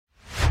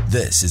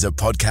This is a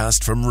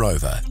podcast from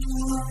Rover.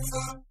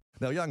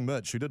 Now, young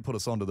Mitch, who did put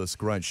us onto this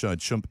great show,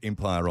 Chimp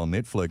Empire on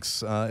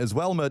Netflix, as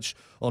well, Mitch,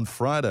 on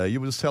Friday, you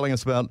were just telling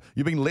us about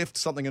you've been left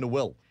something in a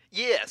will.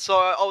 Yeah, so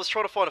I was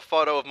trying to find a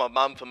photo of my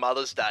mum for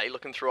Mother's Day,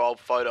 looking through old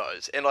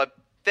photos, and I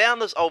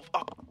found this I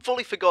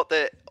fully forgot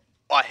that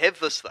I have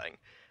this thing.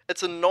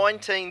 It's a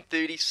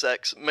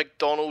 1936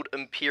 McDonald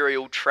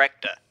Imperial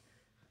tractor.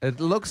 It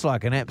looks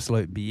like an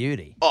absolute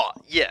beauty. Oh,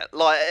 yeah,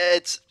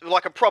 it's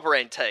like a proper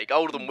antique,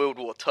 older than World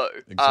War II.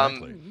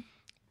 Exactly.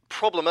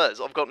 Problem is,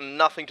 I've got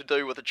nothing to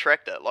do with a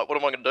tractor. Like, what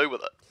am I going to do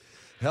with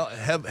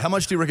it? How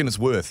much do you reckon it's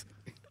worth?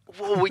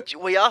 Well,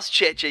 we asked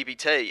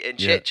ChatGPT,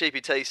 and Yeah.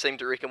 ChatGPT seemed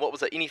to reckon, what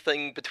was it,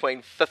 anything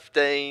between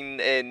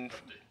 15 and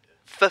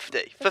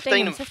 50.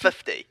 15 and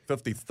 50.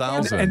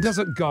 50,000. And does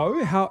it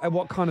go?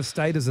 What kind of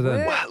state is it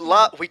in?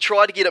 We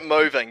tried to get it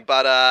moving,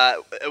 but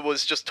it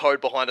was just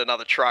towed behind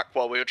another truck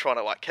while we were trying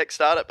to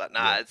kickstart it. But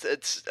nah,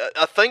 it's.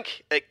 I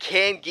think it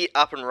can get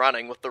up and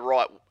running with the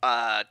right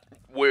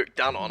work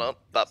done on it.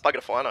 But bugger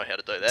if I know how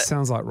to do that.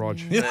 Sounds like Rog.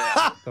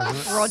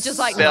 Roger's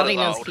About nodding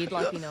as his old. head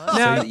like he knows.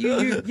 Now,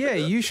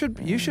 you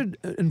should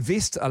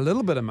invest a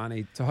little bit of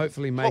money to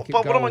hopefully make it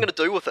But go. what am I going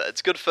to do with it?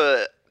 It's good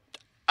for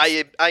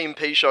AMP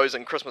shows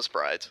and Christmas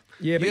parades.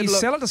 Yeah, but you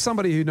sell it to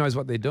somebody who knows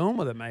what they're doing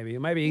with it, maybe.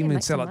 Or maybe even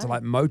make sell some it to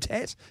money.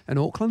 Motat in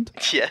Auckland.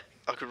 Yeah,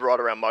 I could ride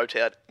around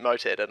Motat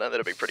in it.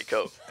 That'd be pretty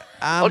cool.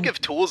 I'd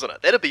give tours in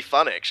it. That'd be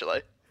fun,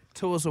 actually.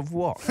 Tours of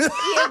what?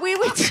 Yeah, where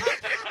would you go?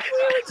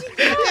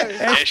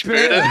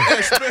 Ashburton.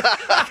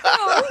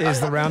 Here's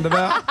the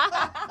roundabout.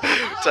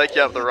 Take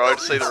you up the road,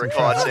 see the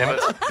retired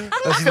salmon.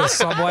 This is the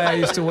subway I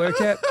used to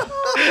work at.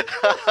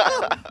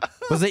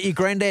 Was it your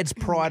granddad's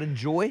pride and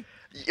joy?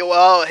 Yeah,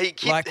 well, he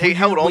Like, he were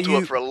held you- on were to you-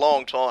 it for a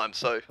long time,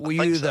 so Were I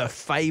think you so. the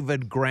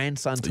favoured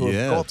grandson to have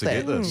Yeah, got to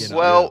that? get this. you know?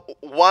 Well,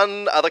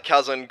 one other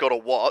cousin got a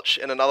watch,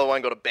 and another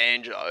one got a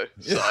banjo.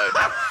 So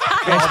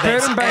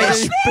Ashburton,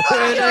 baby. make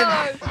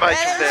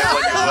of that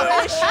what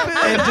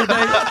you will.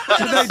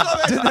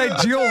 And did they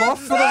duel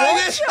off for the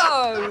watch?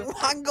 Joe.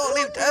 One got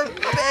left a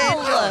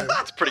banjo.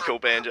 It's a pretty cool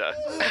banjo.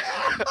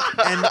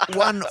 And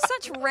one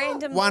Such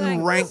random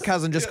things. rank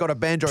cousin just got a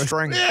banjo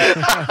string.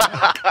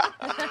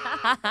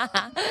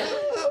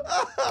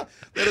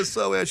 That is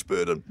so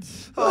Ashburton.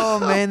 Oh,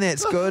 man,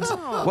 that's good.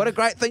 What a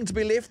great thing to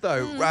be left,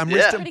 though. Rest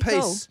Yeah. in Pretty peace.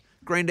 cool.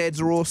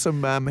 Granddads are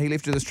awesome. He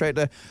left you this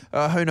tractor.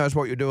 Who knows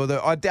what you'll do with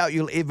it. I doubt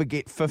you'll ever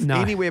get No.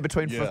 anywhere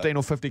between Yeah. 15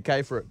 or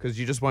 50K for it because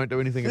you just won't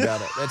do anything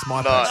about it. That's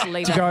my No. pitch.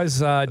 Leave Do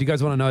it. you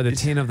guys want to know the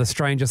 10 of the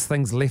strangest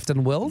things left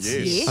in wills?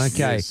 Yes. Yes.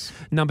 Okay. Yes.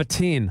 Number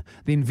 10,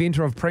 the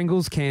inventor of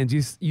Pringles cans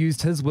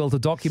used his will to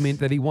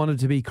document that he wanted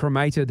to be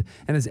cremated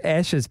and his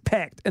ashes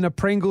packed in a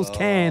Pringles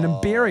can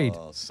and buried.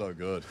 Oh, so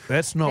good.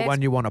 That's not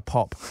one you want to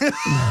pop.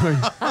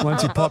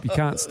 Once you pop, you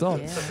can't stop.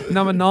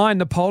 Number 9,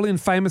 Napoleon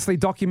famously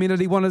documented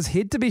he wanted his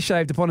head to be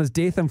shaved upon his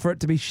death and for it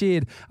to be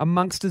shared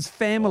amongst his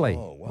family.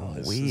 Oh, wow.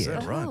 Is weird.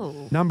 that right?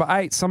 Oh. Number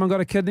 8, someone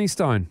got a kidney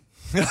stone.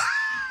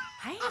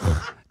 Hey.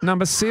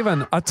 Number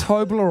 7, a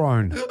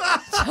Toblerone.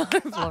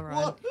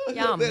 Toblerone.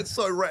 Yum. That's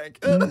so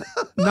rank.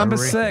 Number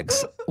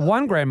 6,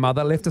 one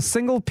grandmother left a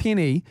single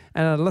penny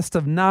and a list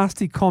of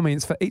nasty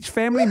comments for each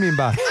family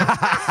member.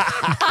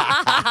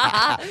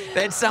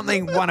 That's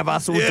something one of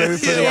us will do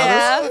for the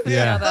others.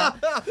 Yeah.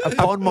 Yeah.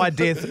 Upon my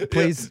death,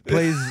 please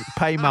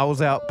pay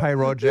Mel's out, pay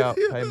Rog out,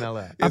 pay Mel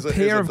out. Here's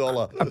pair a of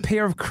dollar. a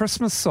pair of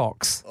Christmas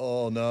socks.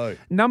 Oh, no.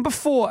 Number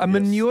 4, a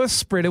manure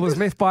spreader was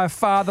left by a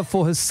father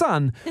for his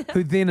son,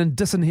 who then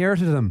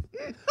disinherited him.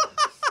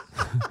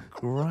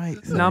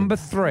 Great. Number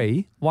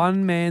 3,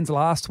 one man's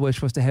last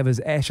wish was to have his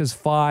ashes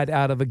fired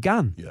out of a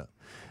gun. Yeah.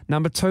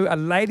 Number 2, a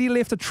lady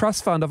left a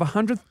trust fund of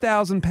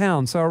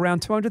 £100,000, so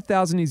around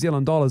 200,000 New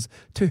Zealand dollars,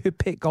 to her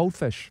pet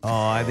goldfish.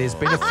 Oh, there's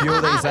been a few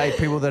of these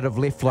people that have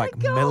left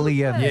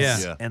millions.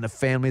 Yeah. And the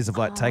families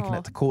have taken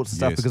it to courts and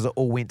stuff Yes. because it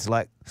all went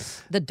to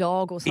The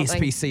dog or something.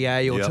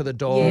 SPCA or Yep. to the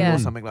dog Yeah. or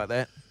something like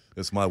that.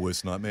 It's my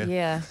worst nightmare.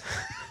 Yeah.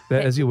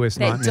 That is your worst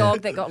That nightmare.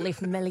 dog that got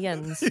left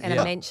millions in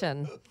a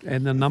mansion.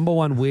 And the number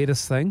one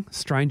weirdest thing,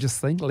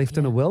 strangest thing left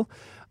in a will,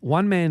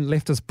 one man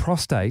left his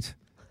prostate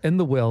in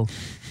the will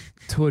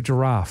to a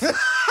giraffe.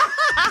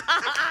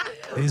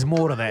 There's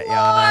more to that,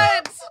 yeah, I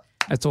know.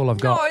 That's all I've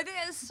got. No,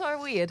 that is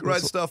so weird.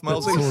 Great stuff, That's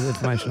all Malsey. the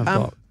information I've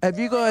got. Have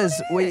you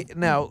guys,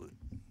 now,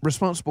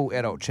 responsible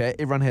adult chat,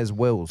 everyone has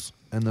wills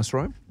in this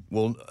room?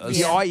 Well,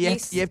 Yeah. You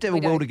Yes, have to have a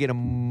we will do. to get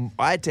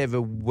I had to have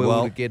a will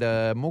Well, to get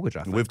a mortgage,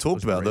 I think. we've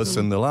talked about this,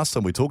 and the last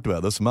time we talked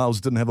about this,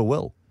 Miles didn't have a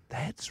will.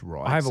 That's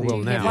right. I have a See, will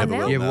you now. have one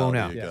now? You have a will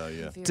now. There you go,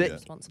 yeah. Very Did-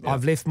 responsible.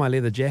 I've left my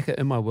leather jacket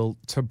in my will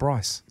to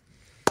Bryce,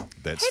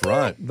 That's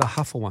right. the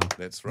Huffle one.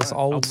 That's This right.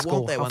 old I school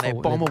want that one, Huffle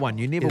that bomber leather. one.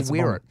 You never it's a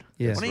wear bomber. it.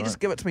 Yeah. Why don't you just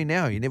give it to me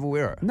now? You never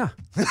wear it. Nah.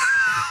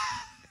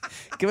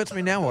 Give it to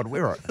me now, I'd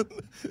wear it.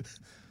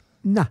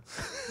 Nah.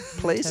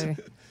 Please. Too.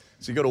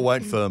 So you got to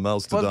wait for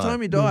Miles to By the die.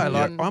 time you die,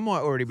 I might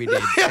already be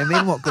dead. And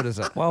then what good is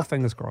it? Well,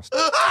 fingers crossed.